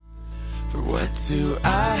What do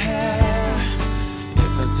I have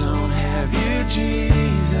if I don't have you,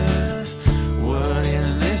 Jesus? What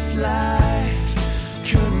in this life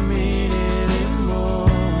could mean anymore?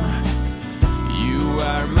 You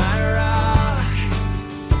are my rock,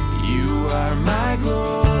 you are my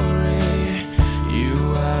glory, you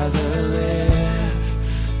are the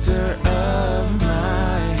lifter of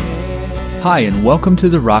my head. Hi, and welcome to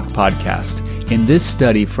the Rock Podcast. In this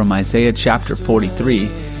study from Isaiah chapter 43,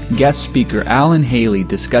 guest speaker Alan Haley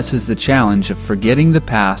discusses the challenge of forgetting the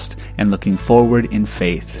past and looking forward in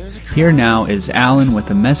faith. Here now is Alan with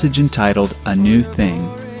a message entitled, A New Thing.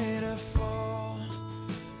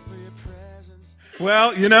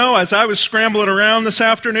 Well, as I was scrambling around this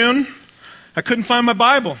afternoon, I couldn't find my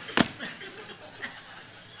Bible.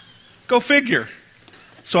 Go figure.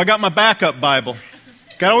 So I got my backup Bible.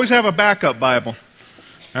 Got to always have a backup Bible.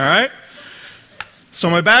 All right? So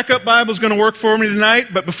my backup Bible is going to work for me tonight,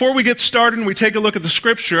 but before we get started and we take a look at the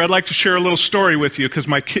scripture, I'd like to share a little story with you, because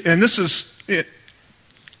this is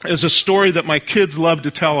a story that my kids love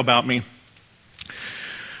to tell about me.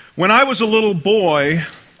 When I was a little boy,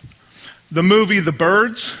 the movie The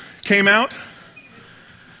Birds came out.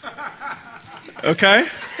 Okay?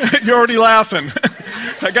 You're already laughing.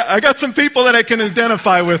 I got some people that I can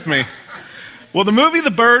identify with me. Well, the movie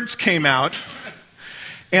The Birds came out,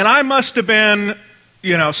 and I must have been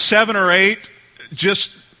 7 or 8,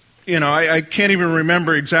 I can't even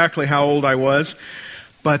remember exactly how old I was.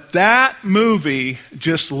 But that movie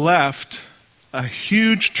just left a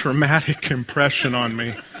huge traumatic impression on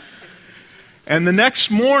me. And the next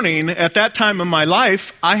morning, at that time in my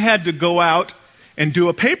life, I had to go out and do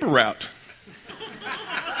a paper route.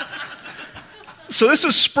 So this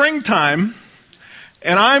is springtime,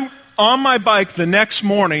 and I'm on my bike the next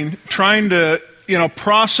morning trying to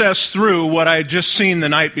process through what I had just seen the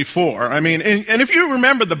night before. I mean, and if you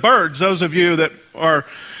remember The Birds, those of you that are,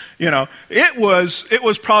 it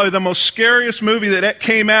was probably the most scariest movie that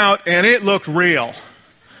came out, and it looked real.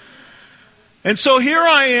 And so here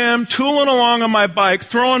I am, tooling along on my bike,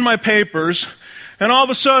 throwing my papers, and all of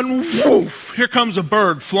a sudden, woof, here comes a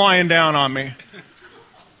bird flying down on me.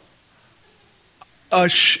 A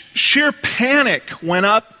sheer panic went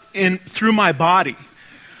up through my body.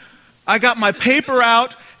 I got my paper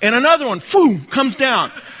out, and another one, boom, comes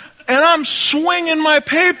down. And I'm swinging my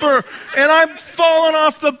paper, and I'm falling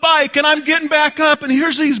off the bike, and I'm getting back up, and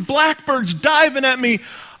here's these blackbirds diving at me.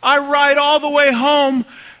 I ride all the way home,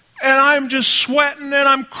 and I'm just sweating, and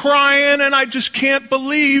I'm crying, and I just can't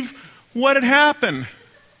believe what had happened.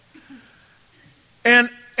 And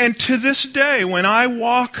to this day, when I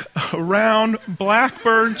walk around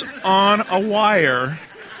blackbirds on a wire,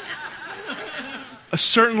 a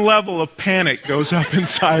certain level of panic goes up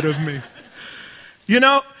inside of me.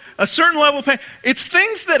 A certain level of panic. It's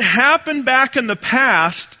things that happen back in the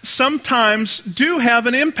past sometimes do have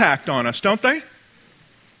an impact on us, don't they?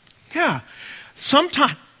 Yeah.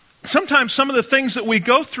 Sometimes some of the things that we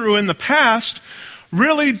go through in the past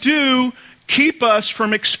really do keep us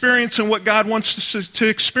from experiencing what God wants us to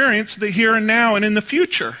experience the here and now and in the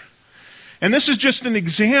future. And this is just an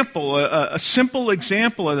example, a simple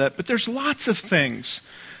example of that. But there's lots of things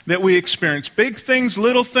that we experience. Big things,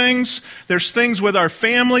 little things. There's things with our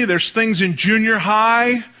family. There's things in junior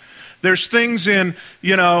high. There's things in,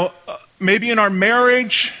 maybe in our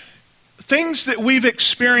marriage. Things that we've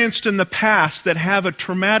experienced in the past that have a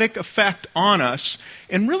traumatic effect on us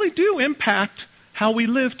and really do impact how we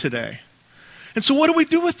live today. And so what do we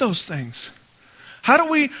do with those things? How do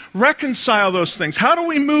we reconcile those things? How do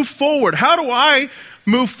we move forward? How do I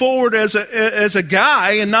move forward as a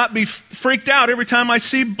guy and not be freaked out every time I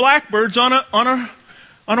see blackbirds on a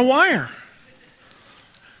wire?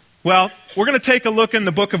 Well, we're going to take a look in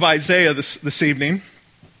the book of Isaiah this evening,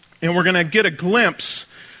 and we're going to get a glimpse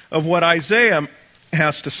of what Isaiah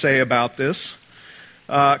has to say about this,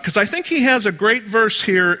 because I think he has a great verse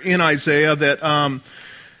here in Isaiah that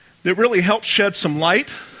really helps shed some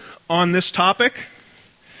light on this topic.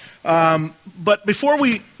 But before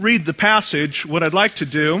we read the passage, what I'd like to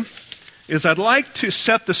do is I'd like to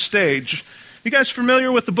set the stage. You guys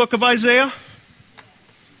familiar with the book of Isaiah?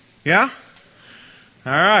 Yeah?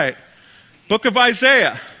 All right. Book of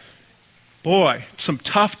Isaiah. Boy, some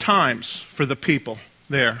tough times for the people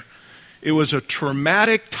there. It was a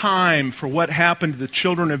traumatic time for what happened to the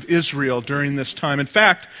children of Israel during this time. In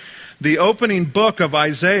fact, the opening book of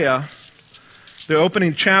Isaiah, the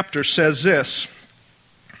opening chapter says this: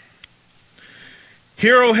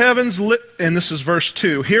 Hear, O heavens, and this is verse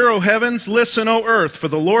 2. Hear, O heavens, listen, O earth, for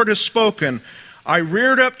the Lord has spoken. I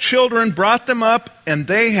reared up children, brought them up, and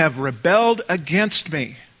they have rebelled against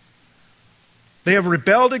me. They have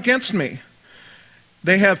rebelled against me.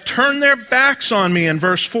 They have turned their backs on me in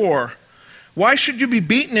verse 4. Why should you be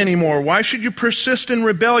beaten anymore? Why should you persist in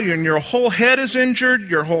rebellion? Your whole head is injured.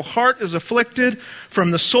 Your whole heart is afflicted.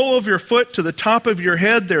 From the sole of your foot to the top of your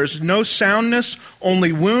head, there is no soundness,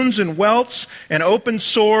 only wounds and welts and open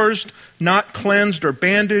sores, not cleansed or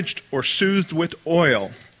bandaged or soothed with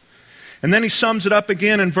oil. And then he sums it up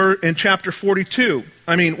again in chapter 42.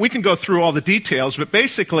 I mean, we can go through all the details, but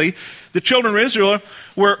basically, the children of Israel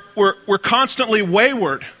were constantly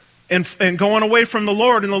wayward and going away from the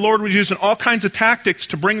Lord, and the Lord was using all kinds of tactics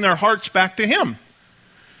to bring their hearts back to Him.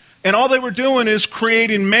 And all they were doing is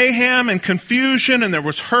creating mayhem and confusion, and there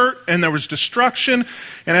was hurt, and there was destruction.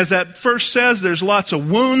 And as that verse says, there's lots of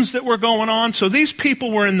wounds that were going on. So these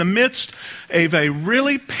people were in the midst of a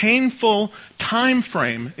really painful time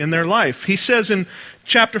frame in their life. He says in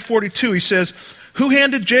chapter 42, he says, "Who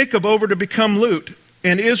handed Jacob over to become loot,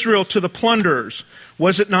 and Israel to the plunderers?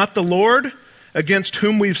 Was it not the Lord, against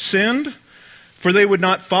whom we've sinned? For they would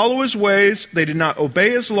not follow His ways, they did not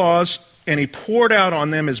obey His laws, and He poured out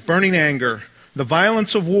on them His burning anger, the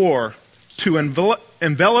violence of war, to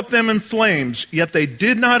envelop them in flames. Yet they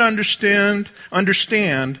did not understand,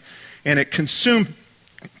 and it consumed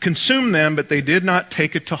them, but they did not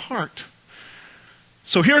take it to heart."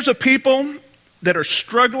 So here's a people that are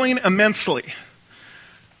struggling immensely,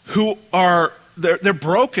 who are they're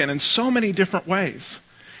broken in so many different ways.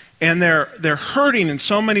 And they're hurting in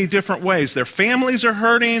so many different ways. Their families are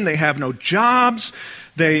hurting. They have no jobs.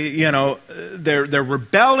 They're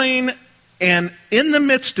rebelling. And in the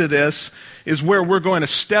midst of this is where we're going to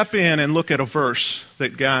step in and look at a verse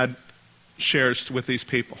that God shares with these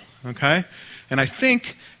people. Okay? And I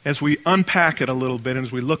think as we unpack it a little bit and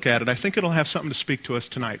as we look at it, I think it'll have something to speak to us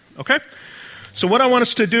tonight. Okay? So what I want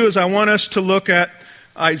us to do is I want us to look at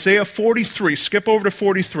Isaiah 43. Skip over to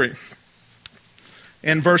 43.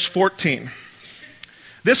 In verse 14.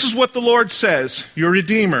 This is what the Lord says, your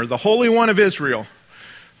Redeemer, the Holy One of Israel.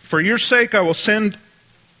 For your sake I will send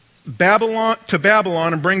Babylon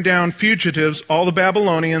and bring down fugitives, all the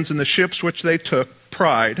Babylonians and the ships which they took,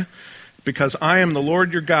 pride, because I am the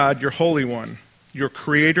Lord your God, your Holy One, your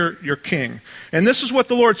Creator, your King. And this is what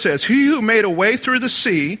the Lord says, He who made a way through the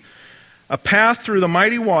sea, a path through the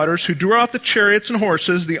mighty waters, who drew out the chariots and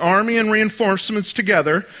horses, the army and reinforcements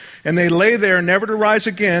together, and they lay there never to rise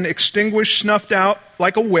again, extinguished, snuffed out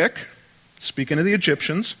like a wick, speaking of the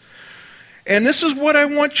Egyptians. And this is what I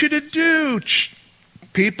want you to do,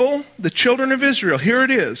 people, the children of Israel. Here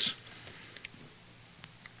it is.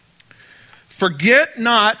 Forget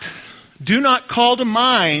not, do not call to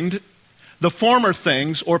mind the former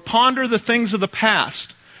things, or ponder the things of the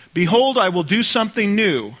past. Behold, I will do something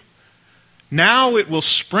new. Now it will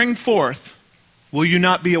spring forth. Will you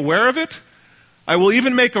not be aware of it? I will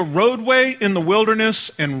even make a roadway in the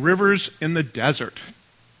wilderness and rivers in the desert.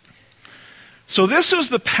 So this is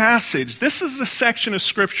the passage, this is the section of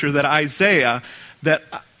Scripture that Isaiah, that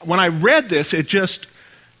when I read this, it just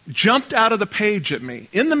jumped out of the page at me.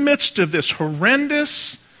 In the midst of this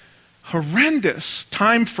horrendous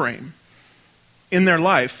time frame in their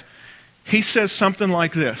life, he says something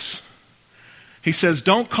like this. He says,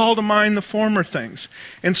 don't call to mind the former things.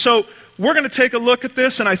 And so we're going to take a look at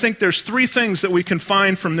this, and I think there's three things that we can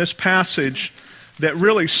find from this passage that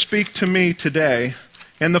really speak to me today.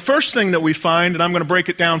 And the first thing that we find, and I'm going to break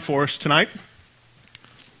it down for us tonight,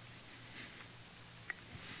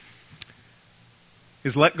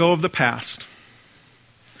 is let go of the past.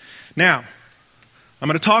 Now, I'm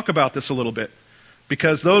going to talk about this a little bit,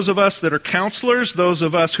 because those of us that are counselors, those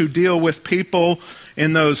of us who deal with people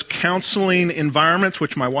in those counseling environments,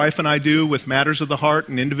 which my wife and I do with Matters of the Heart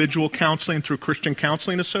and individual counseling through Christian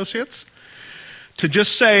Counseling Associates, to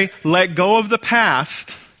just say, let go of the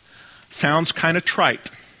past, sounds kind of trite.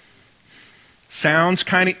 Sounds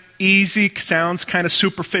kind of easy, sounds kind of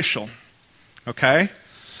superficial. Okay?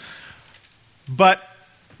 But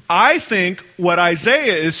I think what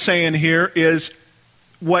Isaiah is saying here is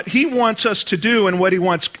what he wants us to do, and what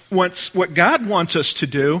what God wants us to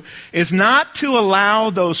do, is not to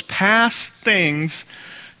allow those past things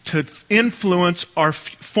to influence our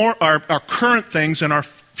current things and our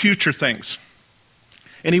future things.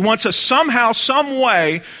 And he wants us somehow, some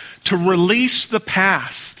way, to release the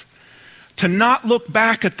past, to not look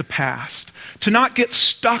back at the past, to not get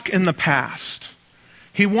stuck in the past.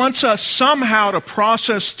 He wants us somehow to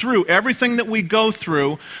process through everything that we go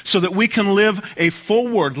through so that we can live a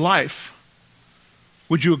forward life.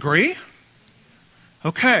 Would you agree?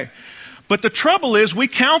 Okay. But the trouble is, we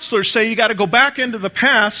counselors say you got to go back into the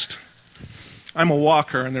past. I'm a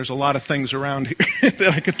walker, and there's a lot of things around here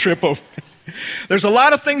that I could trip over. There's a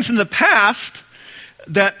lot of things in the past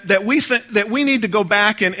that we think that we need to go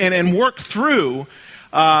back and work through.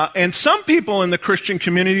 And some people in the Christian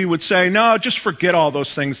community would say, no, just forget all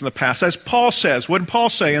those things in the past. As Paul says, what did Paul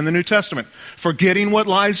say in the New Testament? Forgetting what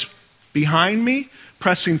lies behind me,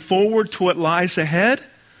 pressing forward to what lies ahead.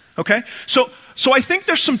 Okay? So I think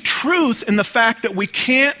there's some truth in the fact that we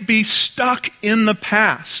can't be stuck in the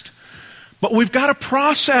past. But we've got to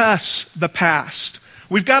process the past.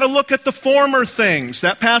 We've got to look at the former things.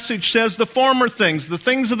 That passage says the former things, the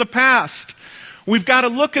things of the past. We've got to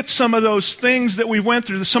look at some of those things that we went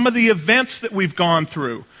through, some of the events that we've gone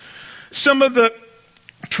through, some of the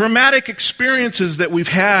traumatic experiences that we've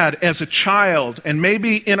had as a child and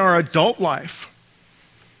maybe in our adult life.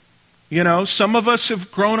 You know, some of us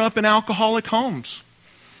have grown up in alcoholic homes.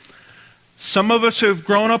 Some of us have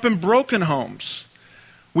grown up in broken homes.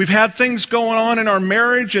 We've had things going on in our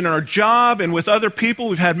marriage and our job and with other people.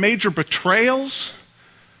 We've had major betrayals.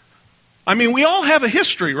 I mean, we all have a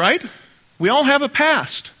history, right? We all have a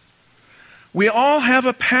past. We all have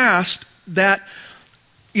a past that,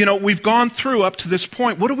 you know, we've gone through up to this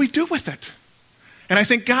point. What do we do with it? And I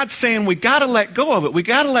think God's saying we got to let go of it. We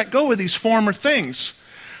got to let go of these former things.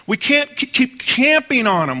 We can't keep camping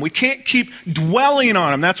on them. We can't keep dwelling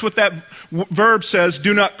on them. That's what that verb says,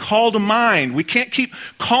 do not call to mind. We can't keep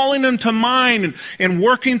calling them to mind and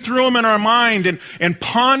working through them in our mind and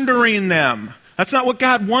pondering them. That's not what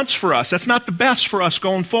God wants for us. That's not the best for us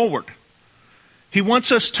going forward. He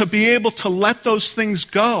wants us to be able to let those things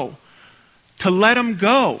go, to let them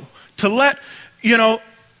go, to let, you know,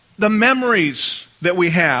 the memories that we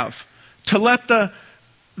have, to let the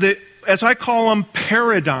as I call them,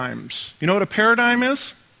 paradigms. You know what a paradigm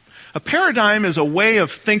is? A paradigm is a way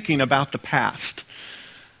of thinking about the past.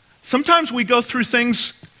 Sometimes we go through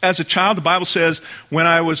things as a child. The Bible says, when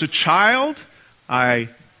I was a child, I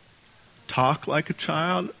talked like a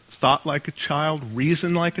child, thought like a child,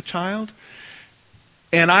 reasoned like a child.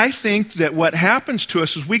 And I think that what happens to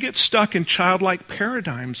us is we get stuck in childlike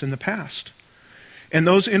paradigms in the past. And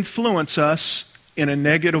those influence us in a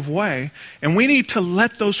negative way. And we need to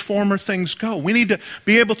let those former things go. We need to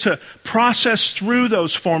be able to process through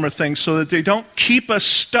those former things so that they don't keep us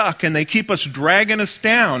stuck and they keep us dragging us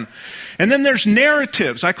down. And then there's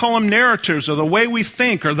narratives. I call them narratives, or the way we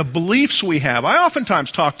think, or the beliefs we have. I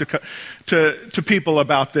oftentimes talk to people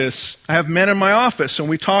about this. I have men in my office, and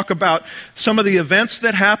we talk about some of the events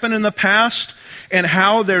that happened in the past and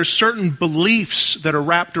how there's certain beliefs that are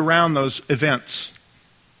wrapped around those events.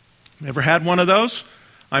 Ever had one of those?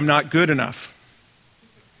 I'm not good enough.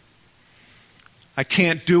 I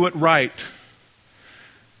can't do it right.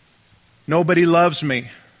 Nobody loves me.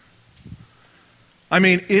 I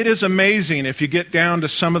mean, it is amazing if you get down to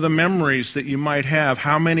some of the memories that you might have,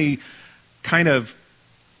 how many kind of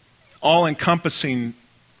all-encompassing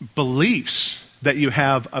beliefs that you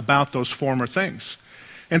have about those former things.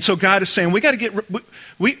 And so God is saying, we got to get.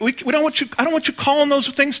 We don't want you. I don't want you calling those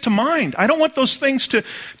things to mind. I don't want those things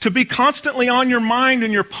to be constantly on your mind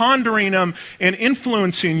and you're pondering them and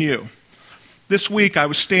influencing you. This week I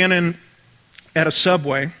was standing at a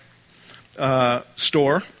Subway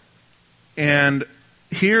store, and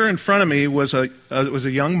here in front of me was a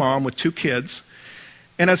young mom with two kids.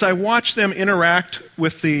 And as I watched them interact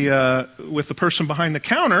with the person behind the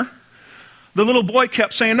counter, the little boy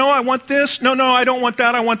kept saying, no, I want this. No, I don't want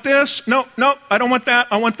that. I want this. No, I don't want that.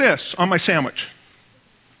 I want this on my sandwich.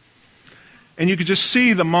 And you could just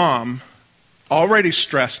see the mom, already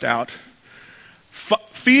stressed out,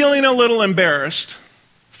 feeling a little embarrassed,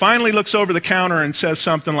 finally looks over the counter and says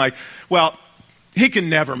something like, well, he can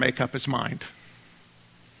never make up his mind.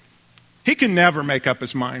 He can never make up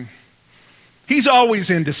his mind. He's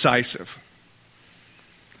always indecisive.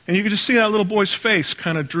 And you could just see that little boy's face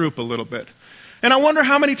kind of droop a little bit. And I wonder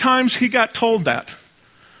how many times he got told that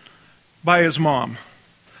by his mom.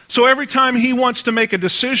 So every time he wants to make a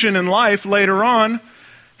decision in life later on,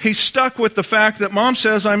 he's stuck with the fact that mom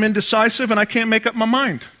says I'm indecisive and I can't make up my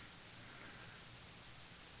mind.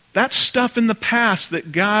 That's stuff in the past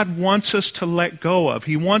that God wants us to let go of.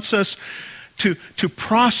 He wants us to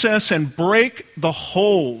process and break the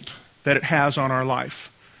hold that it has on our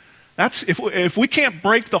life. That's if we can't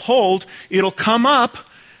break the hold, it'll come up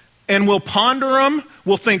and we'll ponder them.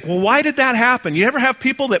 We'll think, well, why did that happen? You ever have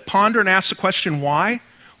people that ponder and ask the question, why?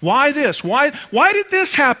 Why this? Why did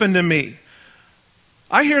this happen to me?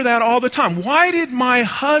 I hear that all the time. Why did my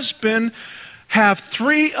husband have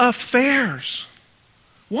 3 affairs?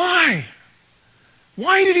 Why?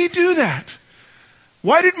 Why did he do that?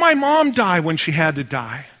 Why did my mom die when she had to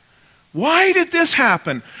die? Why did this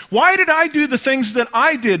happen? Why did I do the things that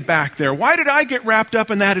I did back there? Why did I get wrapped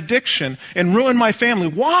up in that addiction and ruin my family?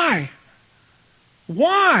 Why?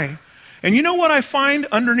 Why? And you know what I find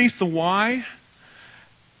underneath the why?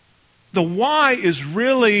 The why is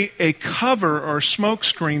really a cover or a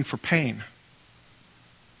smokescreen for pain.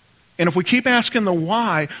 And if we keep asking the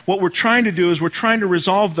why, what we're trying to do is we're trying to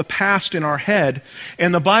resolve the past in our head.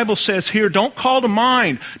 And the Bible says here, don't call to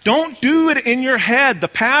mind. Don't do it in your head. The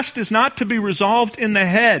past is not to be resolved in the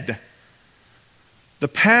head. The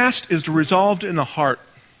past is resolved in the heart.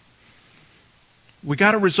 We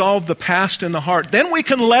got to resolve the past in the heart. Then we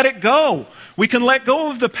can let it go. We can let go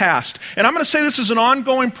of the past. And I'm going to say this is an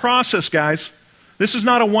ongoing process, guys. This is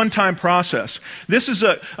not a one-time process. This is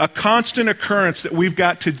a constant occurrence that we've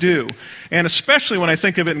got to do. And especially when I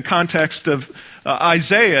think of it in context of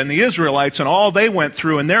Isaiah and the Israelites and all they went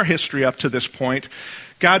through in their history up to this point.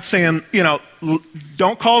 God's saying,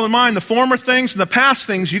 don't call to mind the former things and the past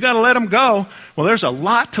things. You got to let them go. Well, there's a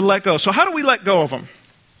lot to let go. So how do we let go of them?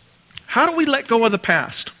 How do we let go of the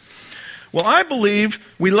past? Well, I believe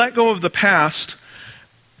we let go of the past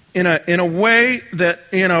in a way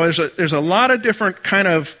that, there's a lot of different kind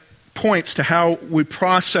of points to how we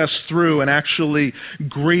process through and actually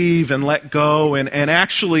grieve and let go and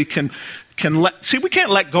actually can let... See, we can't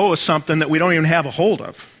let go of something that we don't even have a hold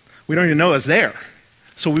of. We don't even know is there.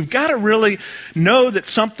 So we've got to really know that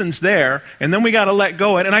something's there, and then we got to let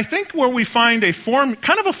go of it. And I think where we find a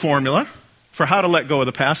formula for how to let go of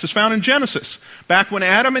the past is found in Genesis. Back when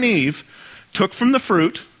Adam and Eve took from the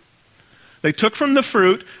fruit, they took from the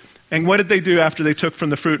fruit, and what did they do after they took from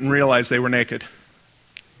the fruit and realized they were naked?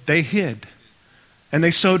 They hid. And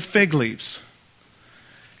they sewed fig leaves.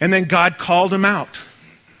 And then God called them out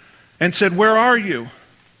and said, "Where are you?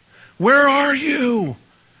 Where are you?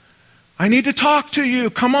 I need to talk to you.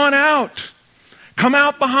 Come on out. Come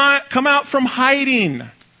out from hiding."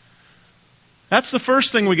 That's the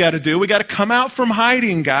first thing we got to do. We got to come out from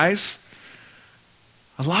hiding, guys.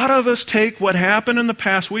 A lot of us take what happened in the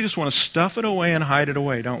past, we just want to stuff it away and hide it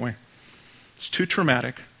away, don't we? It's too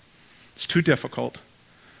traumatic. It's too difficult.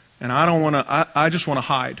 And I just want to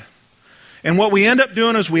hide. And what we end up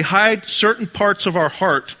doing is we hide certain parts of our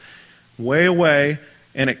heart way away,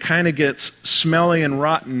 and it kind of gets smelly and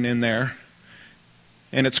rotten in there.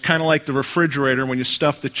 And it's kind of like the refrigerator when you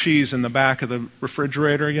stuff the cheese in the back of the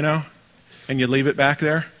refrigerator, and you leave it back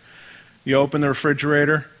there. You open the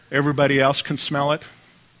refrigerator, everybody else can smell it.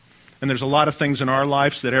 And there's a lot of things in our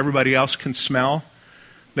lives that everybody else can smell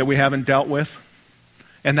that we haven't dealt with.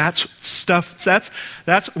 And that's stuff,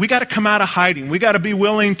 we got to come out of hiding. We got to be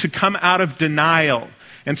willing to come out of denial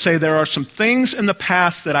and say there are some things in the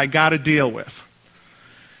past that I got to deal with.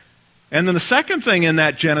 And then the second thing in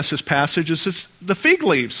that Genesis passage is the fig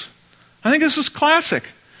leaves. I think this is classic.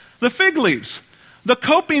 The fig leaves. The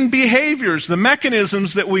coping behaviors, the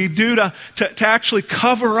mechanisms that we do to actually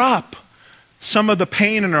cover up some of the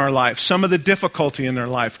pain in our life, some of the difficulty in their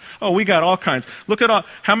life. Oh, we got all kinds. Look at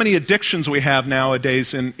how many addictions we have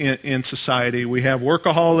nowadays in society. We have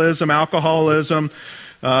workaholism, alcoholism,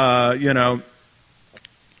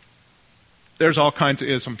 there's all kinds of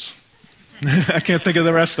isms. I can't think of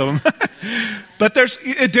the rest of them. But there's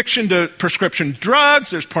addiction to prescription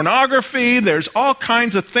drugs, there's pornography, there's all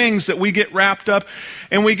kinds of things that we get wrapped up,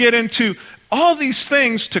 and we get into all these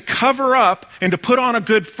things to cover up and to put on a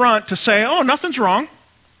good front to say, oh, nothing's wrong.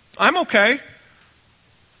 I'm okay.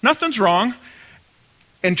 Nothing's wrong.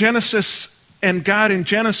 And God in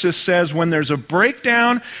Genesis says when there's a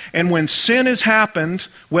breakdown and when sin has happened,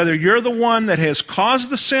 whether you're the one that has caused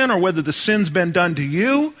the sin or whether the sin's been done to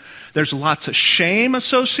you, there's lots of shame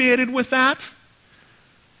associated with that.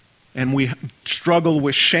 And we struggle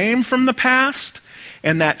with shame from the past.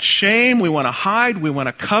 And that shame we want to hide, we want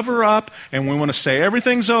to cover up, and we want to say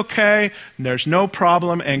everything's okay, and there's no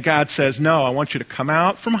problem. And God says, no, I want you to come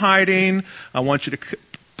out from hiding. I want you to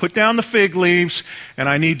put down the fig leaves, and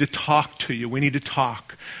I need to talk to you. We need to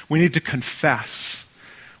talk. We need to confess.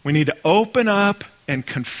 We need to open up and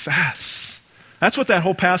confess. That's what that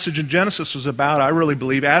whole passage in Genesis was about, I really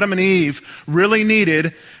believe. Adam and Eve really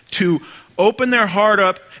needed to open their heart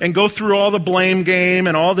up and go through all the blame game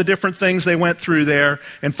and all the different things they went through there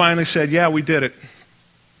and finally said, yeah, we did it.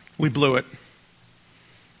 We blew it.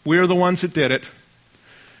 We are the ones that did it.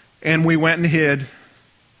 And we went and hid.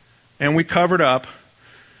 And we covered up.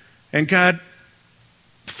 And God,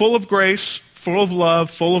 full of grace, full of love,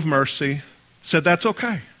 full of mercy, said that's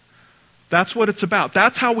okay. That's what it's about.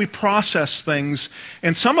 That's how we process things.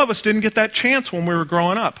 And some of us didn't get that chance when we were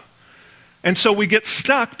growing up. And so we get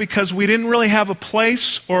stuck because we didn't really have a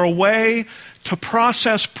place or a way to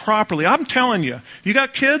process properly. I'm telling you, you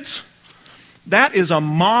got kids? That is a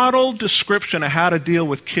model description of how to deal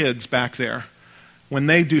with kids back there when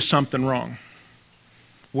they do something wrong.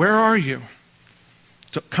 Where are you?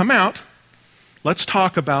 So come out. Let's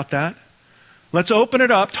talk about that. Let's open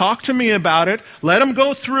it up. Talk to me about it. Let them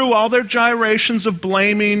go through all their gyrations of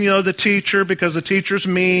blaming, the teacher because the teacher's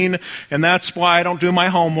mean, and that's why I don't do my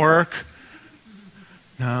homework.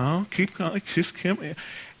 No, keep going.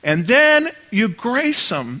 And then you grace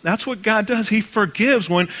them. That's what God does. He forgives.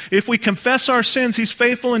 If we confess our sins, He's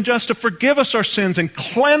faithful and just to forgive us our sins and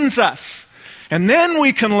cleanse us. And then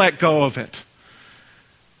we can let go of it.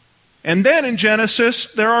 And then in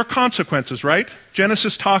Genesis, there are consequences, right?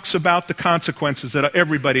 Genesis talks about the consequences that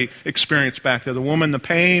everybody experienced back there. The woman, the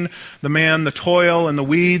pain, the man, the toil, and the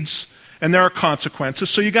weeds. And there are consequences,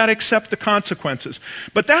 so you got to accept the consequences.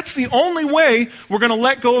 But that's the only way we're going to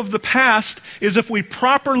let go of the past, is if we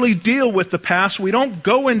properly deal with the past. We don't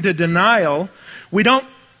go into denial. We don't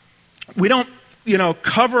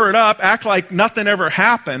cover it up, act like nothing ever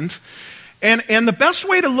happened. And the best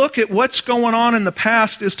way to look at what's going on in the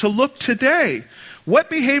past is to look today.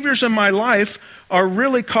 What behaviors in my life are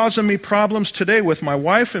really causing me problems today with my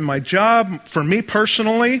wife and my job, for me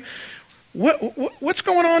personally? What's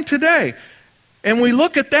going on today? And we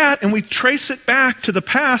look at that and we trace it back to the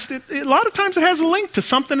past. A lot of times it has a link to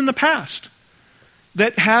something in the past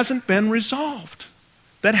that hasn't been resolved,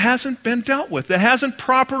 that hasn't been dealt with, that hasn't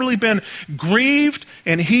properly been grieved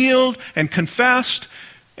and healed and confessed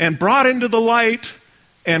and brought into the light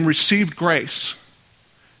and received grace.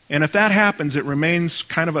 And if that happens, it remains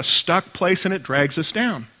kind of a stuck place and it drags us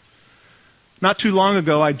down. Not too long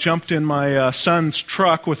ago, I jumped in my son's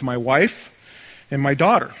truck with my wife and my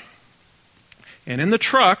daughter. And in the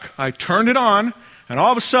truck, I turned it on, and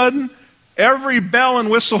all of a sudden, every bell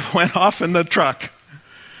and whistle went off in the truck.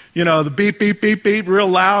 The beep, beep, beep, beep, real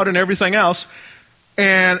loud and everything else.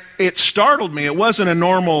 And it startled me. It wasn't a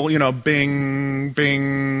normal, bing,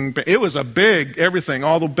 bing, bing. It was a big everything,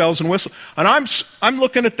 all the bells and whistles. And I'm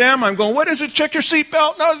looking at them. I'm going, what is it? Check your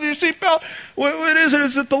seatbelt. No, your seatbelt. What is it?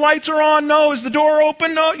 Is it the lights are on? No. Is the door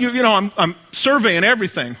open? No. I'm surveying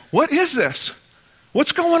everything. What is this?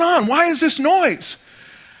 What's going on? Why is this noise?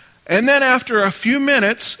 And then after a few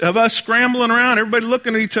minutes of us scrambling around, everybody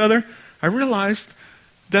looking at each other, I realized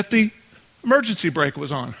that the emergency brake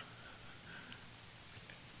was on.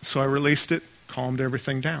 So I released it, calmed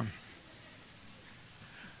everything down.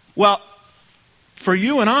 Well, for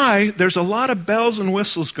you and I, there's a lot of bells and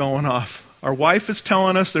whistles going off. Our wife is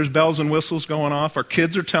telling us there's bells and whistles going off. Our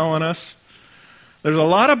kids are telling us. There's a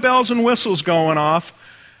lot of bells and whistles going off,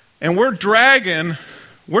 and we're dragging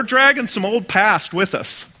some old past with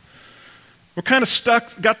us. We're kind of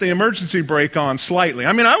stuck, got the emergency brake on slightly.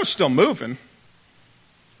 I was still moving,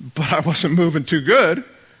 but I wasn't moving too good.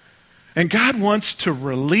 And God wants to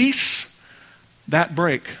release that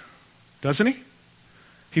brake, doesn't He?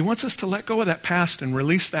 He wants us to let go of that past and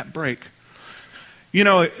release that brake.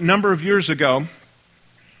 A number of years ago,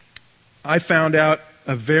 I found out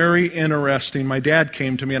a very interesting, my dad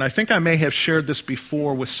came to me, and I think I may have shared this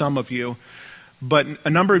before with some of you, but a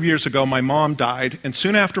number of years ago, my mom died, and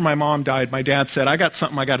soon after my mom died, my dad said, I got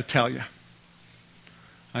something I got to tell you.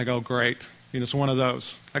 I go, great. It's one of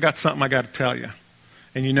those. I got something I got to tell you.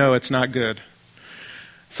 And it's not good.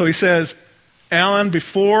 So he says, Alan,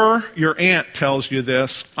 before your aunt tells you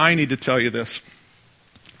this, I need to tell you this.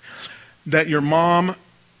 That your mom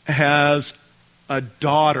has a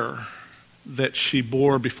daughter that she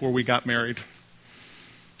bore before we got married.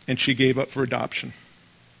 And she gave up for adoption.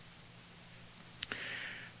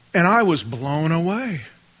 And I was blown away.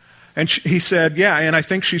 And he said, yeah, and I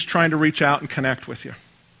think she's trying to reach out and connect with you.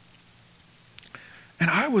 And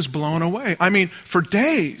I was blown away. For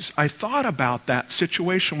days, I thought about that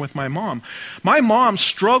situation with my mom. My mom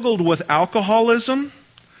struggled with alcoholism.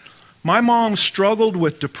 My mom struggled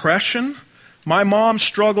with depression. My mom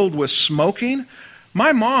struggled with smoking.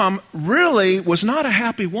 My mom really was not a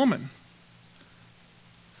happy woman.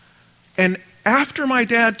 And after my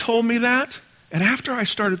dad told me that, and after I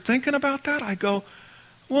started thinking about that, I go,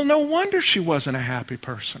 well, no wonder she wasn't a happy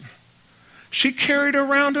person. She carried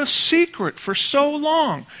around a secret for so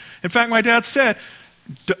long. In fact, my dad said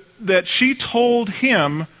that she told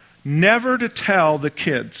him never to tell the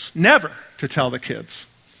kids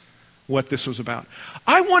what this was about.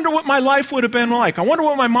 I wonder what my life would have been like. I wonder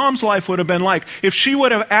what my mom's life would have been like if she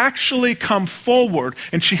would have actually come forward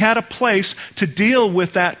and she had a place to deal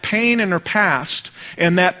with that pain in her past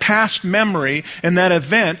and that past memory and that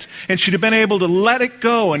event, and she'd have been able to let it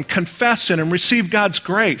go and confess it and receive God's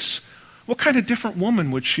grace. What kind of different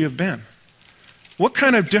woman would she have been? What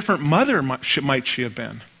kind of different mother might she have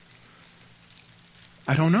been?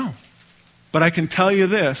 I don't know. But I can tell you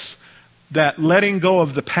this, that letting go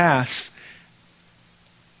of the past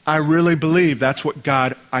I really believe that's what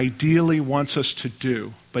God ideally wants us to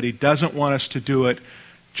do, but he doesn't want us to do it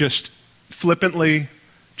just flippantly,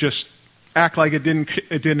 just act like it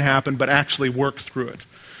didn't happen, but actually work through it.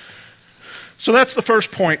 So that's the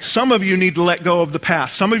first point. Some of you need to let go of the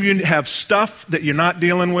past. Some of you have stuff that you're not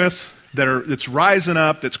dealing with that's rising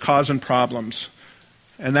up, that's causing problems.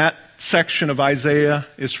 And that section of Isaiah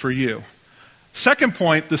is for you. Second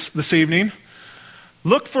point this evening,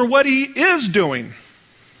 look for what he is doing.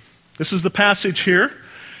 This is the passage here. It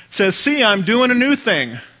says, "See, I'm doing a new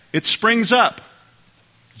thing. It springs up.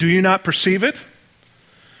 Do you not perceive it?"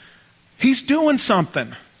 He's doing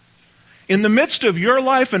something. In the midst of your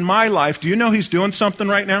life and my life, do you know he's doing something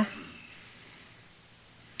right now?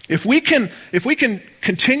 If we can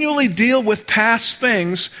continually deal with past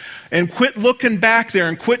things and quit looking back there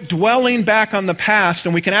and quit dwelling back on the past,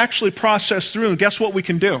 and we can actually process through, and guess what we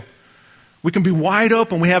can do? We can be wide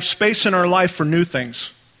open. We have space in our life for new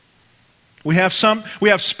things. We have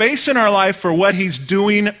space in our life for what he's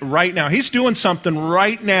doing right now. He's doing something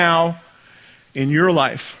right now in your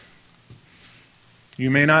life. You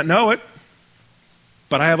may not know it,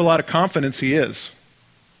 but I have a lot of confidence he is.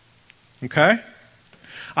 Okay?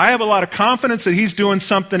 I have a lot of confidence that he's doing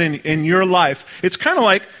something in your life. It's kind of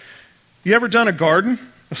like, you ever done a garden?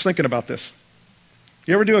 I was thinking about this.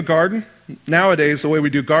 You ever do a garden? Nowadays, the way we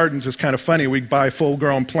do gardens is kind of funny. We buy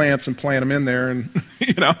full-grown plants and plant them in there, and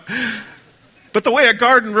But the way a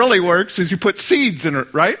garden really works is you put seeds in it,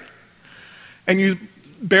 right? And you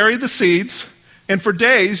bury the seeds, and for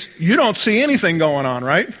days, you don't see anything going on,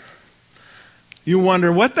 right? You wonder,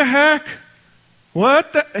 what the heck?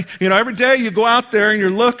 Every day you go out there and you're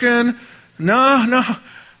looking. No.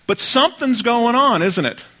 But something's going on, isn't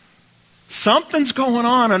it? Something's going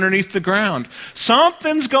on underneath the ground.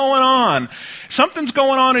 Something's going on. Something's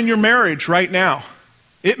going on in your marriage right now.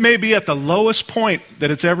 It may be at the lowest point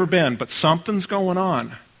that it's ever been, but something's going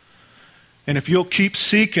on. And if you'll keep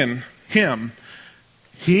seeking him,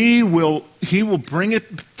 he will bring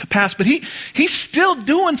it to pass. But he's still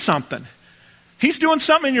doing something. He's doing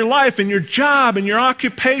something in your life, in your job, in your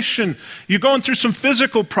occupation. You're going through some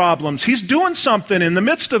physical problems. He's doing something in the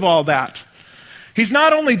midst of all that. He's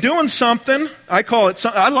not only doing something,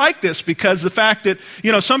 I like this because the fact that,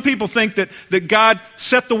 some people think that God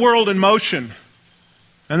set the world in motion.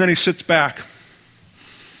 And then he sits back.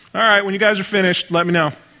 All right, when you guys are finished, let me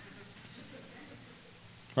know.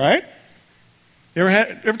 Right? You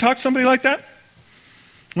ever talk to somebody like that?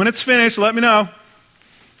 When it's finished, let me know.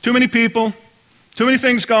 Too many people, too many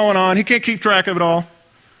things going on. He can't keep track of it all.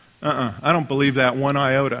 I don't believe that one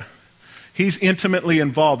iota. He's intimately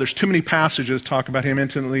involved. There's too many passages talk about him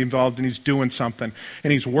intimately involved, and he's doing something.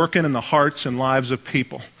 And he's working in the hearts and lives of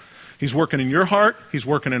people. He's working in your heart, he's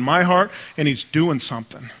working in my heart, and he's doing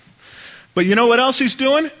something. But you know what else he's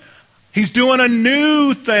doing? He's doing a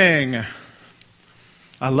new thing.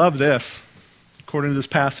 I love this, according to this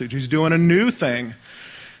passage. He's doing a new thing.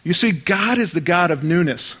 You see, God is the God of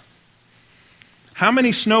newness. How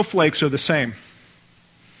many snowflakes are the same?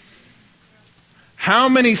 How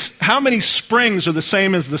many springs are the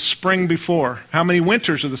same as the spring before? How many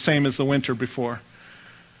winters are the same as the winter before?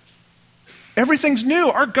 Everything's new.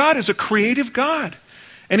 Our God is a creative God.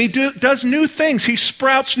 And he does new things. He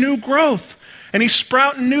sprouts new growth. And he's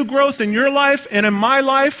sprouting new growth in your life and in my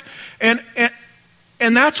life. And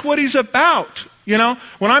that's what he's about.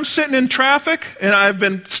 When I'm sitting in traffic, and I've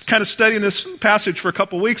been kind of studying this passage for a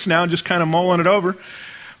couple weeks now and just kind of mulling it over.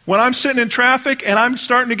 When I'm sitting in traffic and I'm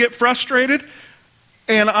starting to get frustrated,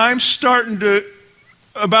 and I'm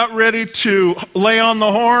about ready to lay on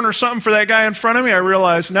the horn or something for that guy in front of me, I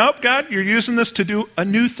realize, nope, God, you're using this to do a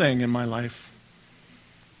new thing in my life.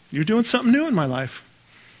 You're doing something new in my life.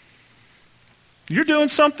 You're doing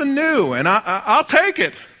something new, and I'll take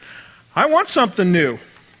it. I want something new.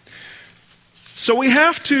 So we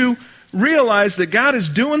have to realize that God is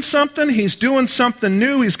doing something. He's doing something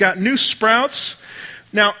new. He's got new sprouts.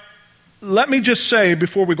 Now, let me just say,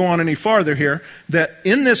 before we go on any farther here, that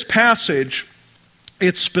in this passage,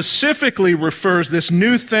 it specifically refers this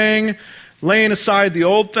new thing, laying aside the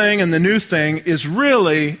old thing and the new thing, is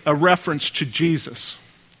really a reference to Jesus.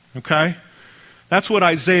 Okay? That's what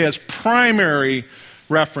Isaiah's primary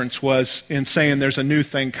reference was in saying there's a new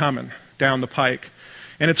thing coming down the pike.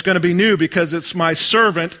 And it's going to be new because it's my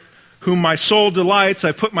servant whom my soul delights.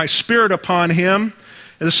 I've put my spirit upon him,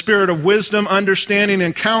 the spirit of wisdom, understanding,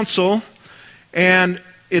 and counsel. And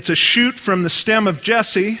it's a shoot from the stem of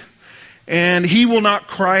Jesse. And he will not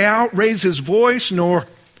cry out, raise his voice, nor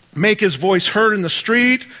make his voice heard in the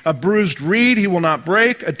street. A bruised reed he will not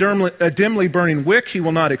break. A dimly burning wick he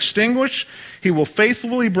will not extinguish. He will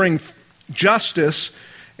faithfully bring justice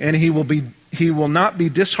and he will not be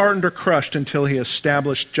disheartened or crushed until he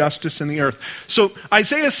established justice in the earth. So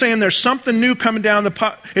Isaiah is saying there's something new coming down the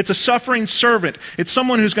pipe. It's a suffering servant. It's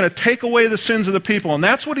someone who's going to take away the sins of the people, and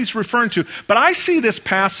that's what he's referring to. But I see this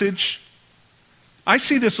passage, I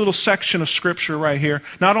see this little section of Scripture right here,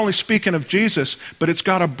 not only speaking of Jesus, but it's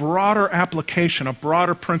got a broader application, a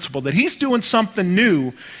broader principle, that he's doing something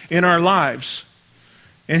new in our lives.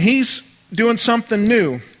 And he's doing something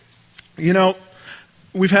new. You know,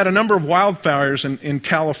 we've had a number of wildfires in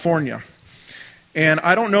California. And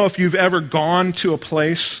I don't know if you've ever gone to a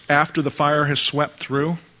place after the fire has swept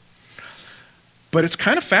through, but it's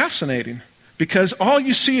kind of fascinating because all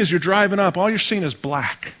you see as you're driving up, all you're seeing is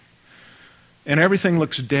black. And everything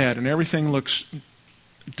looks dead and everything looks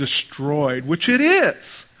destroyed, which it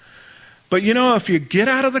is. But you know, if you get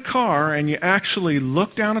out of the car and you actually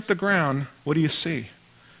look down at the ground, what do you see?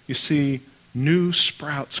 You see new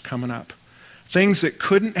sprouts coming up. Things that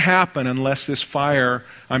couldn't happen unless this fire,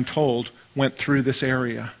 I'm told, went through this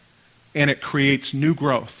area. And it creates new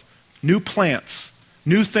growth, new plants,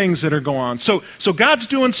 new things that are going on. So God's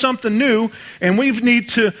doing something new, and we need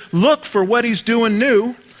to look for what he's doing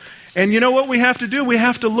new. And you know what we have to do? We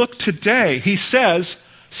have to look today. He says,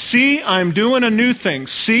 see, I'm doing a new thing.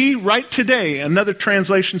 See, right today. Another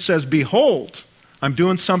translation says, behold, I'm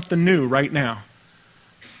doing something new right now.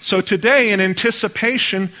 So today, in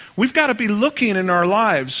anticipation, we've got to be looking in our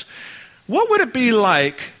lives. What would it be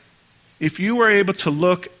like if you were able to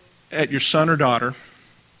look at your son or daughter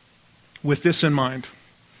with this in mind?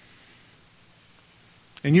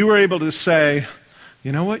 And you were able to say,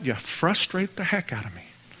 you know what? You frustrate the heck out of me.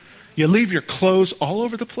 You leave your clothes all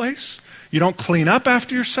over the place. You don't clean up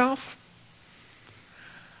after yourself.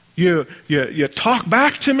 You talk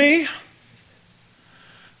back to me.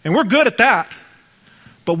 And we're good at that.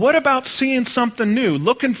 But what about seeing something new,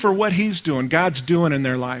 looking for what he's doing, God's doing in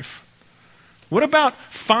their life? What about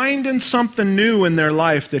finding something new in their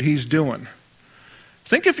life that he's doing?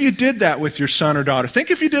 Think if you did that with your son or daughter.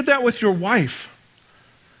 Think if you did that with your wife.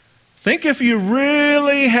 Think if you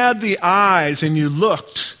really had the eyes and you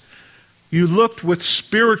looked with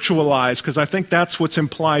spiritual eyes, because I think that's what's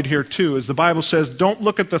implied here too, as the Bible says, don't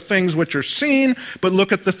look at the things which are seen, but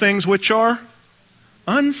look at the things which are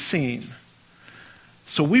unseen.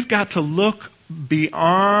 So we've got to look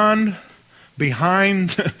behind,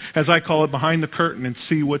 as I call it, behind the curtain and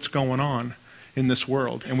see what's going on in this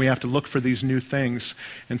world. And we have to look for these new things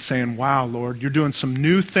and saying, wow, Lord, you're doing some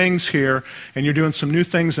new things here, and you're doing some new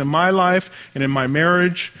things in my life and in my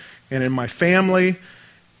marriage and in my family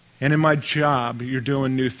and in my job. You're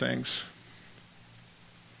doing new things.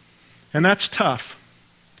 And that's tough.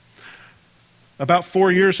 About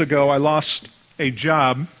 4 years ago, I lost a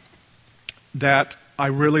job that I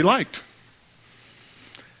really liked.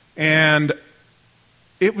 And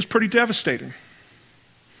it was pretty devastating.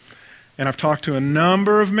 And I've talked to a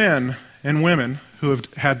number of men and women who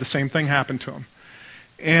have had the same thing happen to them.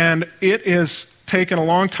 And it has taken a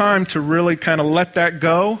long time to really kind of let that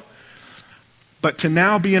go. But to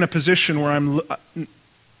now be in a position where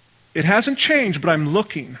it hasn't changed, but I'm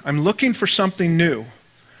looking for something new.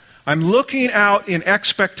 I'm looking out in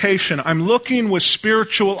expectation. I'm looking with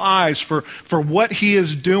spiritual eyes for what he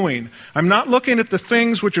is doing. I'm not looking at the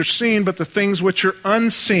things which are seen, but the things which are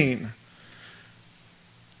unseen,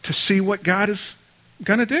 to see what God is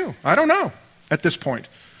going to do. I don't know at this point.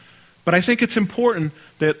 But I think it's important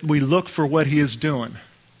that we look for what he is doing.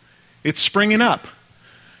 It's springing up.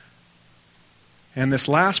 And this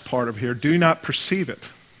last part of here, do not perceive it.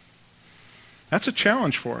 That's a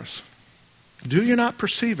challenge for us. Do you not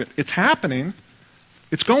perceive it? It's happening.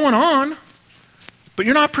 It's going on. But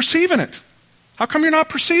you're not perceiving it. How come you're not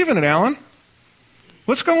perceiving it, Alan?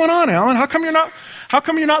 What's going on, Alan? How come you're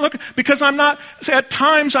not looking? Because at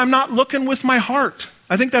times I'm not looking with my heart.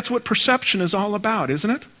 I think that's what perception is all about,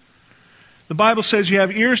 isn't it? The Bible says you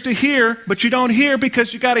have ears to hear, but you don't hear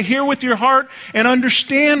because you got to hear with your heart and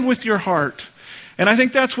understand with your heart. And I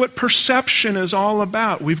think that's what perception is all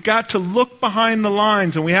about. We've got to look behind the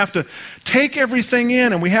lines, and we have to take everything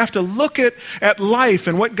in, and we have to look at life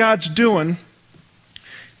and what God's doing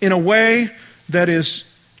in a way that is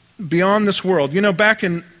beyond this world. You know, back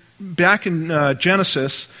in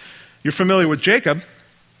Genesis, you're familiar with Jacob.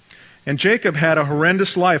 And Jacob had a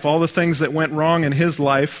horrendous life, all the things that went wrong in his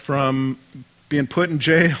life, from being put in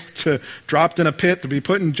jail to dropped in a pit to be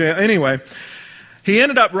put in jail. Anyway, he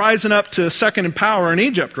ended up rising up to second in power in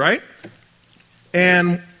Egypt, right?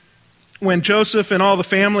 And when Joseph and all the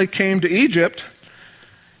family came to Egypt,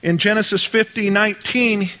 in Genesis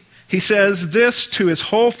 50:19, he says this to his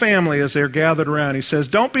whole family as they're gathered around. He says,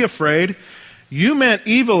 "Don't be afraid. You meant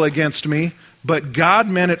evil against me, but God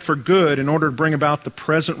meant it for good in order to bring about the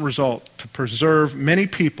present result, to preserve many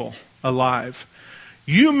people alive.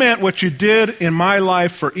 You meant what you did in my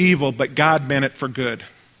life for evil, but God meant it for good.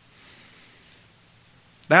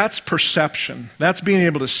 That's perception. That's being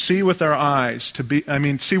able to see with our eyes,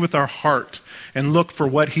 see with our heart, and look for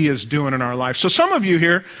what He is doing in our life. So some of you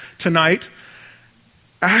here tonight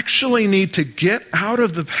actually need to get out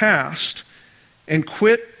of the past and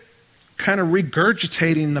quit kind of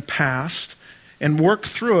regurgitating the past and work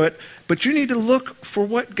through it, but you need to look for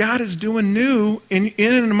what God is doing new in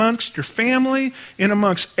and amongst your family, in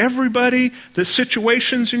amongst everybody, the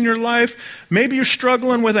situations in your life. Maybe you're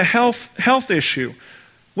struggling with a health issue.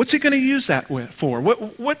 What's He going to use that for?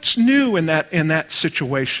 What's new in that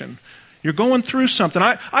situation? You're going through something.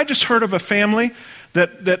 I just heard of a family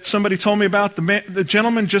that somebody told me about. The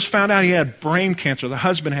gentleman just found out he had brain cancer. The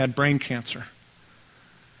husband had brain cancer.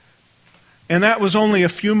 And that was only a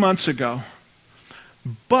few months ago.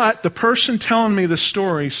 But the person telling me the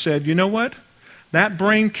story said, you know what? That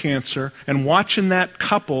brain cancer and watching that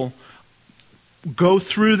couple go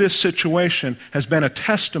through this situation has been a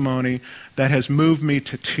testimony that has moved me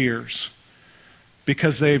to tears.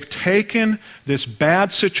 Because they've taken this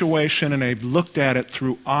bad situation and they've looked at it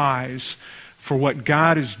through eyes for what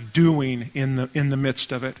God is doing in the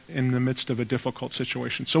midst of it, in the midst of a difficult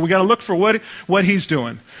situation. So we got to look for what He's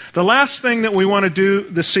doing. The last thing that we want to do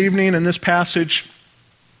this evening in this passage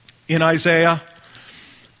in Isaiah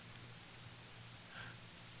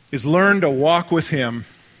is learn to walk with Him.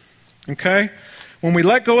 Okay? When we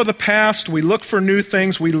let go of the past, we look for new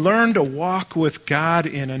things, we learn to walk with God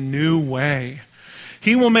in a new way.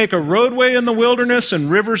 He will make a roadway in the wilderness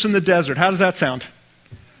and rivers in the desert. How does that sound?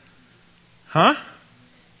 Huh?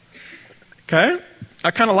 Okay?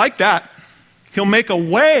 I kind of like that. He'll make a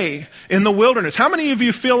way in the wilderness. How many of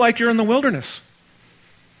you feel like you're in the wilderness?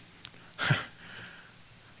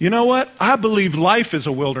 You know what? I believe life is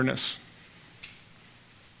a wilderness.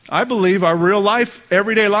 I believe our real life,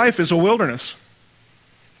 everyday life, is a wilderness.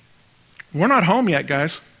 We're not home yet,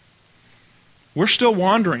 guys. We're still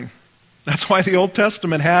wandering. That's why the Old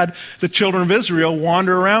Testament had the children of Israel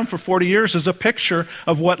wander around for 40 years as a picture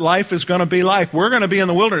of what life is going to be like. We're going to be in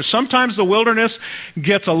the wilderness. Sometimes the wilderness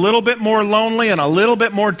gets a little bit more lonely and a little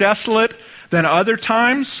bit more desolate than other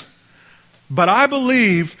times. But I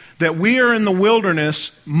believe that we are in the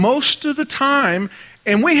wilderness most of the time,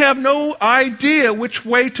 and we have no idea which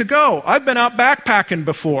way to go. I've been out backpacking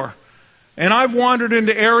before, and I've wandered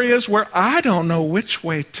into areas where I don't know which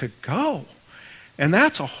way to go. And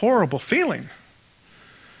that's a horrible feeling.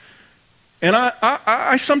 And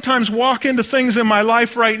I sometimes walk into things in my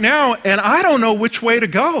life right now, and I don't know which way to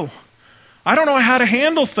go. I don't know how to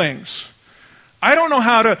handle things. I don't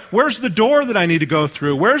know where's the door that I need to go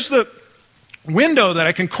through? Where's the window that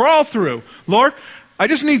I can crawl through? Lord, I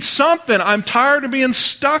just need something. I'm tired of being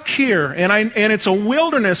stuck here, and it's a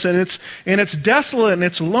wilderness, and it's desolate, and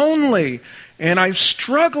it's lonely, and I'm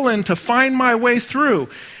struggling to find my way through.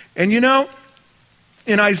 And you know,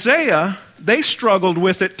 in Isaiah, they struggled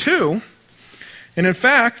with it too. And in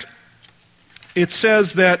fact, it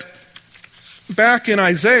says that back in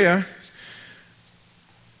Isaiah,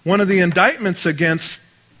 one of the indictments against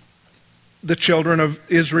the children of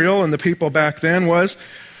Israel and the people back then was,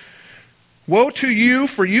 "Woe to you,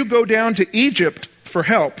 for you go down to Egypt for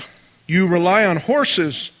help. You rely on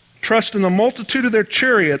horses, trust in the multitude of their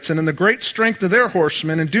chariots and in the great strength of their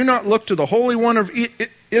horsemen, and do not look to the Holy One of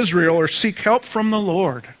Israel or seek help from the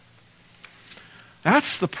Lord."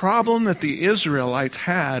 That's the problem that the Israelites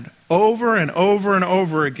had over and over and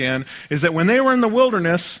over again, is that when they were in the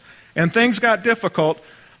wilderness and things got difficult,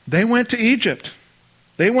 they went to Egypt.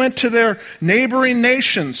 They went to their neighboring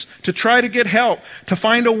nations to try to get help, to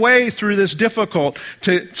find a way through this difficult,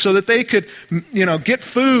 so that they could, get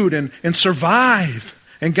food and survive.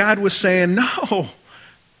 And God was saying, no,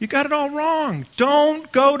 you got it all wrong.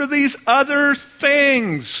 Don't go to these other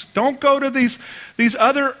things. Don't go to these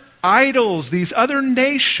other idols, these other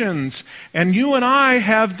nations. And you and I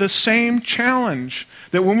have the same challenge,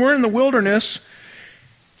 that when we're in the wilderness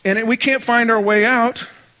and we can't find our way out,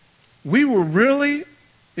 we will really,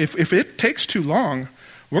 if it takes too long,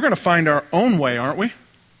 we're going to find our own way, aren't we?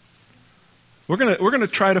 We're going to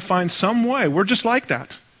try to find some way. We're just like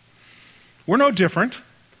that. We're no different.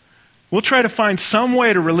 We'll try to find some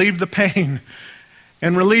way to relieve the pain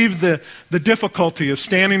and relieve the difficulty of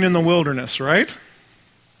standing in the wilderness, right?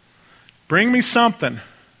 Bring me something.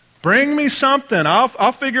 Bring me something.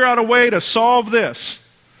 I'll figure out a way to solve this.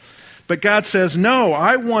 But God says, no,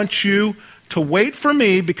 I want you to wait for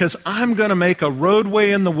me, because I'm going to make a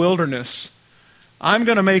roadway in the wilderness. I'm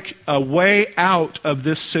going to make a way out of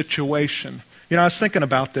this situation. I was thinking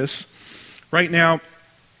about this. Right now,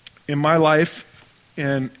 in my life,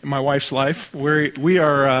 in my wife's life, we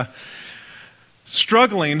are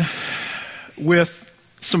struggling with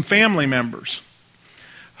some family members.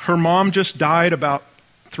 Her mom just died about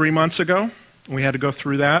 3 months ago. We had to go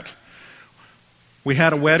through that. We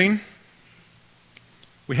had a wedding.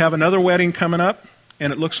 We have another wedding coming up,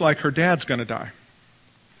 and it looks like her dad's going to die.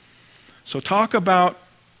 So talk about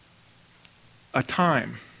a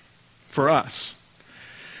time for us.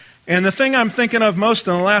 And the thing I'm thinking of most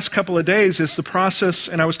in the last couple of days is the process,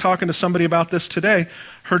 and I was talking to somebody about this today,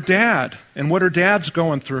 her dad and what her dad's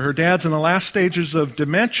going through. Her dad's in the last stages of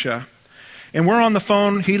dementia, and we're on the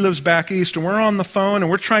phone. He lives back east, and we're on the phone, and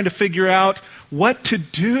we're trying to figure out what to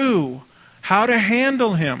do, how to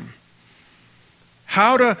handle him.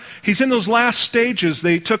 He's in those last stages.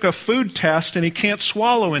 They took a food test and he can't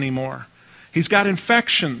swallow anymore. He's got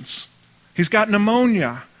infections. He's got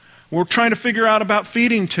pneumonia. We're trying to figure out about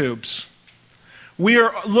feeding tubes. We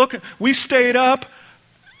stayed up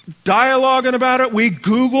dialoguing about it. We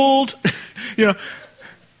Googled,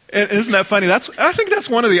 isn't that funny? I think that's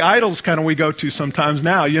one of the idols kind of we go to sometimes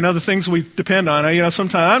now. The things we depend on.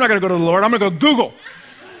 Sometimes I'm not going to go to the Lord. I'm going to go Google.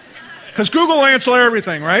 Because Google will answer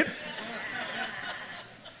everything, right?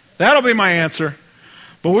 That'll be my answer.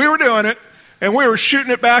 But we were doing it, and we were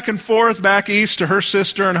shooting it back and forth, back east to her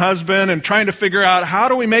sister and husband, and trying to figure out how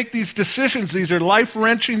do we make these decisions. These are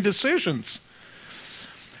life-wrenching decisions.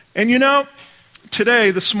 And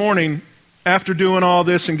today, this morning, after doing all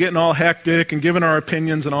this and getting all hectic and giving our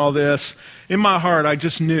opinions and all this, in my heart, I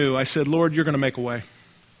just knew. I said, Lord, you're going to make a way.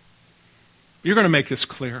 You're going to make this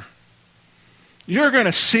clear. You're going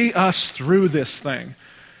to see us through this thing.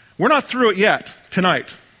 We're not through it yet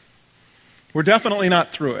tonight. We're definitely not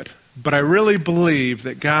through it. But I really believe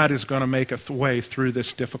that God is going to make a way through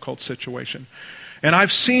this difficult situation. And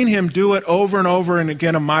I've seen him do it over and over and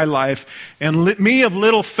again in my life. And me of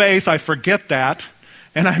little faith, I forget that.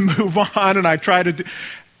 And I move on and I try to do.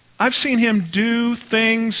 I've seen him do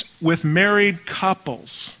things with married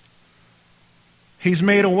couples. He's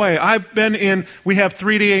made a way. We have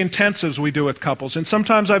 3-day intensives we do with couples. And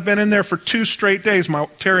sometimes I've been in there for 2 straight days,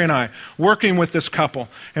 Terry and I, working with this couple.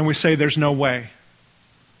 And we say, there's no way.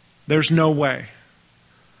 There's no way.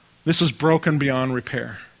 This is broken beyond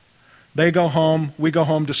repair. They go home. We go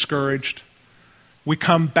home discouraged. We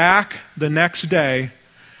come back the next day,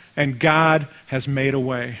 and God has made a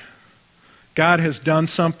way. God has done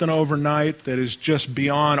something overnight that is just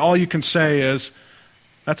beyond. All you can say is,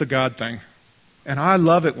 that's a God thing. And I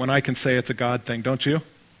love it when I can say it's a God thing, don't you?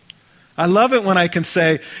 I love it when I can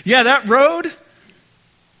say, yeah, that road,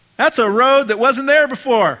 that's a road that wasn't there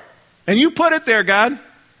before. And you put it there, God.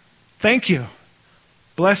 Thank you.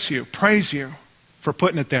 Bless you. Praise you for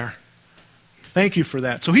putting it there. Thank you for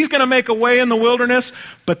that. So he's going to make a way in the wilderness,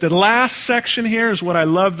 but the last section here is what I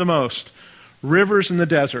love the most. Rivers in the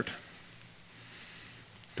desert.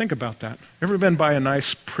 Think about that. Ever been by a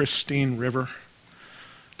nice, pristine river?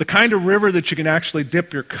 The kind of river that you can actually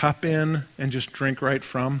dip your cup in and just drink right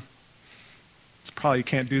from. You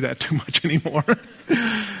can't do that too much anymore.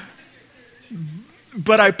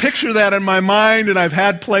 But I picture that in my mind, and I've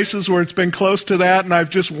had places where it's been close to that, and I've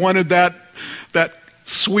just wanted that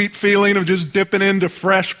sweet feeling of just dipping into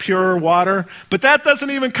fresh, pure water. But that doesn't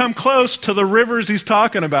even come close to the rivers he's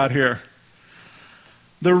talking about here.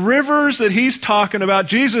 The rivers that he's talking about,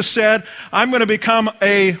 Jesus said, I'm going to become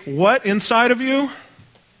a what inside of you?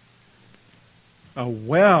 A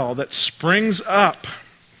well that springs up.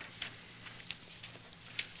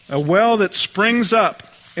 A well that springs up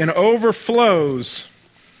and overflows.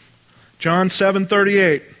 John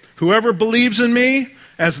 7:38. Whoever believes in me,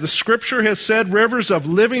 as the scripture has said, rivers of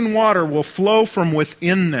living water will flow from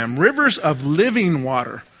within them. Rivers of living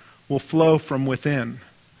water will flow from within.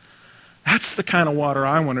 That's the kind of water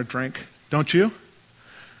I want to drink, don't you?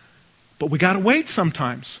 But we got to wait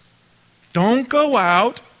sometimes. Don't go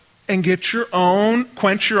out and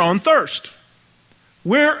quench your own thirst.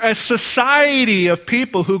 We're a society of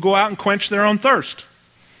people who go out and quench their own thirst.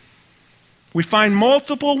 We find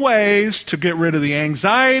multiple ways to get rid of the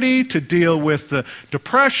anxiety, to deal with the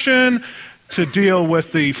depression, to deal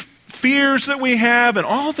with the fears that we have, and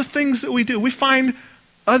all the things that we do. We find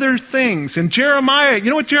other things. And Jeremiah, you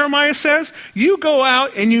know what Jeremiah says? You go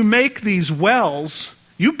out and you make these wells.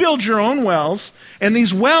 You build your own wells, and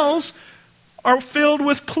these wells are filled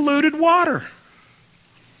with polluted water.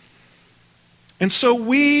 And so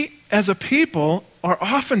we, as a people, are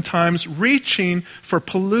oftentimes reaching for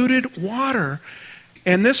polluted water.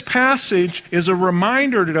 And this passage is a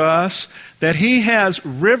reminder to us that he has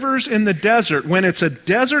rivers in the desert. When it's a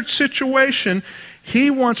desert situation, He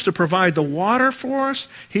wants to provide the water for us.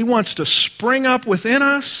 He wants to spring up within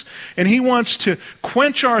us. And He wants to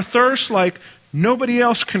quench our thirst like nobody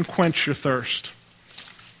else can quench your thirst.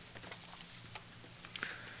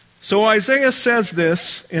 So Isaiah says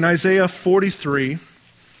this in Isaiah 43,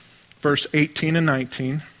 verse 18 and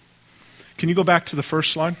 19. Can you go back to the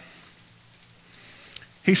first slide?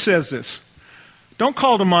 He says this, "Don't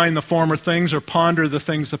call to mind the former things or ponder the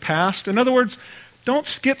things of the past." In other words,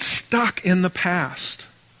 don't get stuck in the past.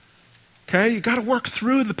 Okay? You got to work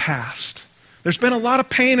through the past. There's been a lot of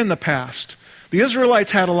pain in the past. The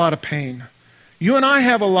Israelites had a lot of pain. You and I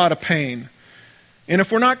have a lot of pain. And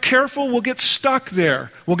if we're not careful, we'll get stuck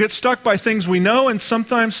there. We'll get stuck by things we know and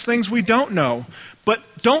sometimes things we don't know. But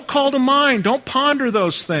don't call to mind. Don't ponder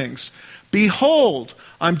those things. Behold,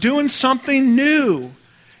 I'm doing something new.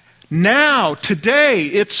 Now, today,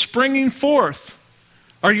 it's springing forth.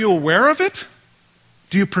 Are you aware of it?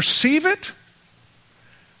 Do you perceive it?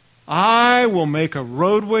 I will make a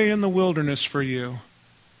roadway in the wilderness for you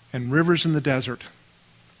and rivers in the desert.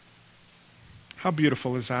 How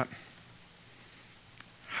beautiful is that?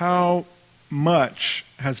 How much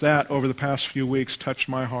has that over the past few weeks touched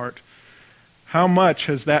my heart? How much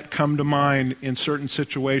has that come to mind in certain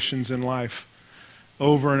situations in life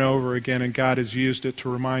over and over again, and God has used it to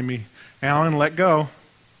remind me, Alan, let go.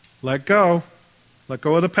 Let go. Let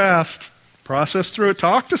go of the past. Process through it.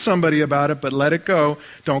 Talk to somebody about it, but let it go.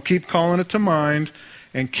 Don't keep calling it to mind.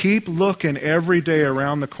 And keep looking every day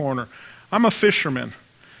around the corner. I'm a fisherman.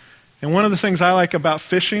 And one of the things I like about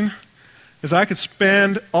fishing is I could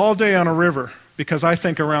spend all day on a river because I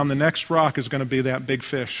think around the next rock is going to be that big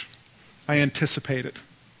fish. I anticipate it.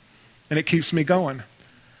 And it keeps me going.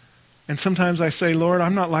 And sometimes I say, Lord,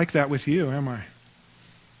 I'm not like that with you, am I?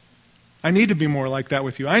 I need to be more like that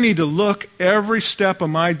with you. I need to look every step of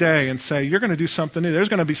my day and say, you're going to do something new. There's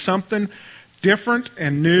going to be something different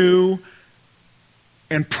and new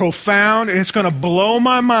and profound, and it's going to blow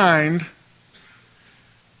my mind.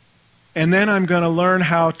 And then I'm going to learn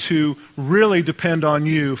how to really depend on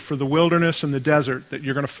you for the wilderness and the desert, that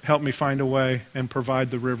you're going to help me find a way and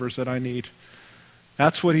provide the rivers that I need.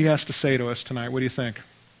 That's what he has to say to us tonight. What do you think?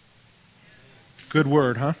 Good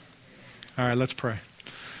word, huh? All right, let's pray.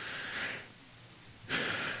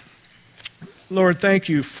 Lord, thank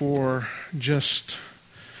you for just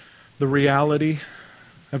the reality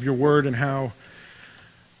of your word and how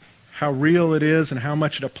real it is and how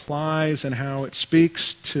much it applies and how it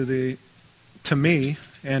speaks to me,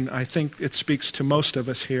 and I think it speaks to most of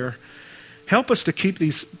us here. Help us to keep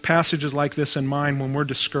these passages like this in mind when we're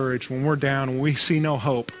discouraged, when we're down, when we see no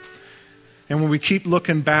hope, and when we keep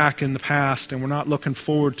looking back in the past and we're not looking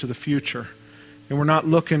forward to the future. And we're not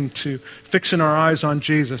looking to fixing our eyes on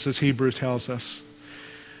Jesus, as Hebrews tells us.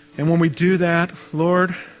 And when we do that,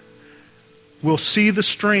 Lord, we'll see the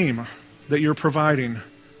stream that you're providing.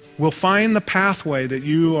 We'll find the pathway that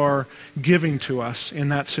you are giving to us in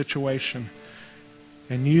that situation.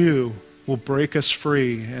 And you will break us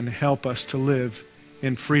free and help us to live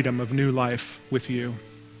in freedom of new life with you.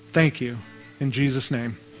 Thank you. In Jesus'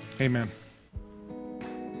 name, amen.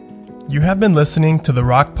 You have been listening to the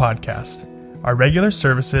Rock Podcast. Our regular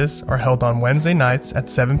services are held on Wednesday nights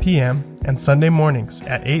at 7 p.m. and Sunday mornings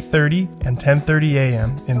at 8:30 and 10:30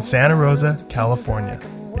 a.m. in Santa Rosa, California.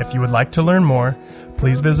 If you would like to learn more,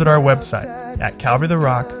 please visit our website at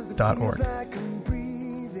calvarytherock.org.